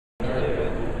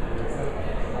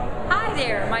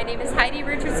there, my name is Heidi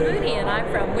Richards-Mooney and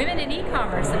I'm from Women in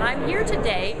E-Commerce, and I'm here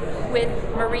today with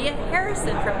Maria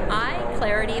Harrison from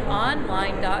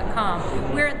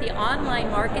iClarityOnline.com. We're at the Online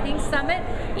Marketing Summit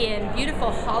in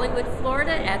beautiful Hollywood,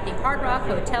 Florida at the Hard Rock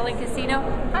Hotel and Casino.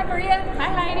 Hi Maria. Hi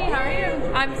Heidi, how are you?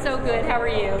 I'm so good, how are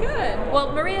you? Good.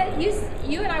 Well Maria,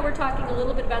 you and I were talking a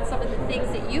little bit about some of the things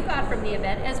that you got from the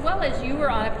event, as well as you were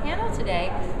on a panel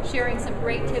today sharing some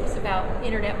great tips about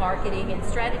internet marketing and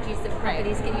strategies that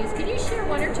companies can use. Can you share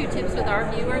one or two tips with our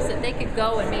viewers that they could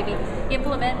go and maybe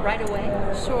implement right away?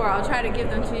 Sure, I'll try to give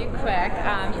them to you quick.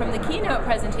 From the keynote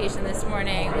presentation this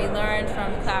morning, we learned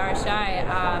from Clara Shai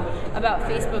about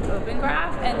Facebook Open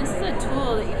Graph, and this is a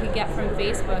tool that you can get from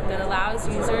Facebook that allows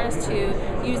users to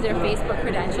use their Facebook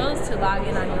credentials to log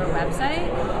in on your website,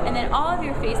 and then all of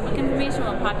your Facebook information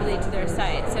will populate to their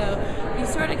site. So you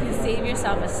sort of can save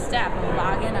yourself a step of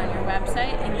login on your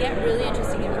website and get really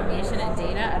interesting information and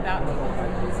data about people who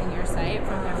are using your site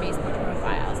from their Facebook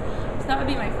profiles. So that would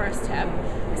be my first tip,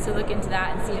 is to look into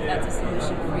that and see if that's a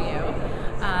solution for you.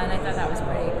 And I thought that was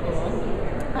pretty cool.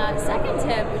 Second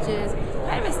tip, which is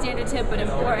kind of a standard tip but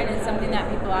important and something that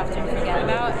people often forget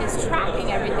about, is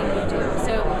tracking everything you do.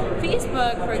 So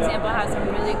Facebook, for example, has some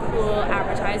really cool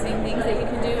advertising things that you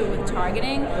can do with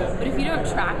targeting, but if you don't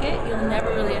track it, you'll never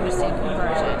really understand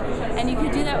conversion. And you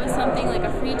could do that with something like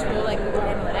a free tool like Google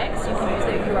Analytics. You can use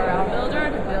the URL builder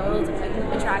to build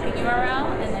a tracking URL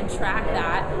and then track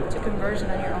that to conversion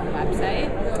on your own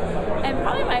website. And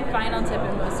probably my final tip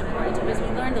and most important tip is we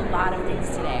learned a lot of things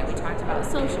today. We talked about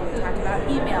social, we talked about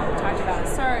email, we talked about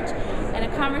search, and a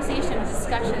conversation, a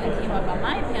discussion that came up on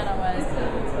my panel was,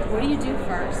 what do you do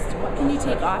first? What can you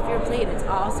take off your plate? It's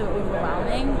all so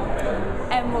overwhelming.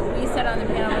 And what we said on the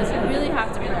panel was you really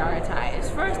have to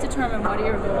prioritize. First, determine what are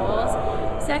your goals.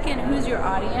 Second, who's your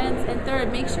audience? And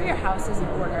third, make sure your house is in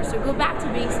order. So go back to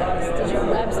basics. Does your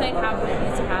website have what it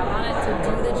needs to have on it to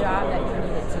do the job that you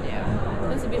need it to do?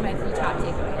 Those would be my 3 top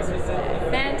takeaways for today.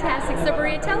 Fantastic. So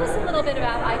Maria, tell us a little bit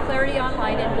about iClarity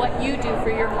Online and what you do for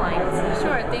your clients.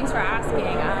 Sure, thanks for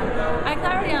asking.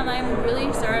 iClarity Online will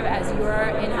really serve as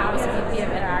your in-house VP of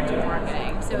Interactive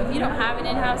Marketing. So if you don't have an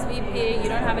in-house VP, you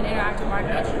don't have an interactive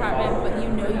marketing department, but you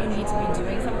know you need to be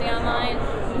doing something online,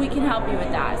 we can help you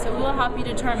with that. So we'll help you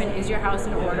determine, is your house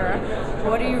in order?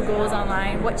 What are your goals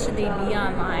online? What should they be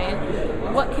online?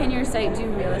 What can your site do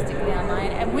realistically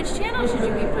online? And which channel should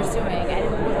you be pursuing?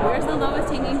 And where's the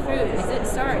lowest hanging fruit? Is it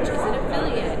search? Is it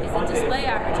affiliate? Is it display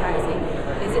advertising?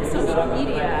 Is it social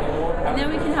media? And then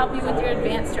we can help you with your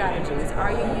advanced strategies.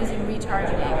 Are you using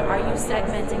retargeting? Are you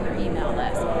segmenting your email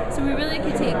list? So we really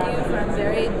can take you from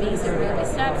very basic baby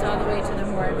steps all the way to the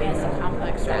more advanced and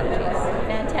complex strategies.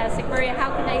 Fantastic. Maria, how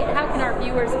can our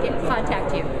viewers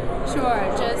contact you? Sure,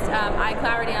 just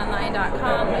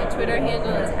iClarityOnline.com. My Twitter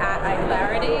handle is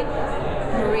 @iClarity.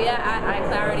 Maria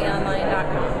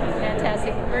 @iClarityOnline.com.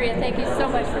 Fantastic. Maria, thank you so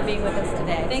much for being with us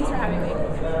today. Thanks for having me.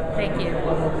 Thank you.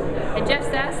 And Jeff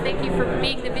Sass, thank you for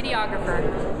being the videographer.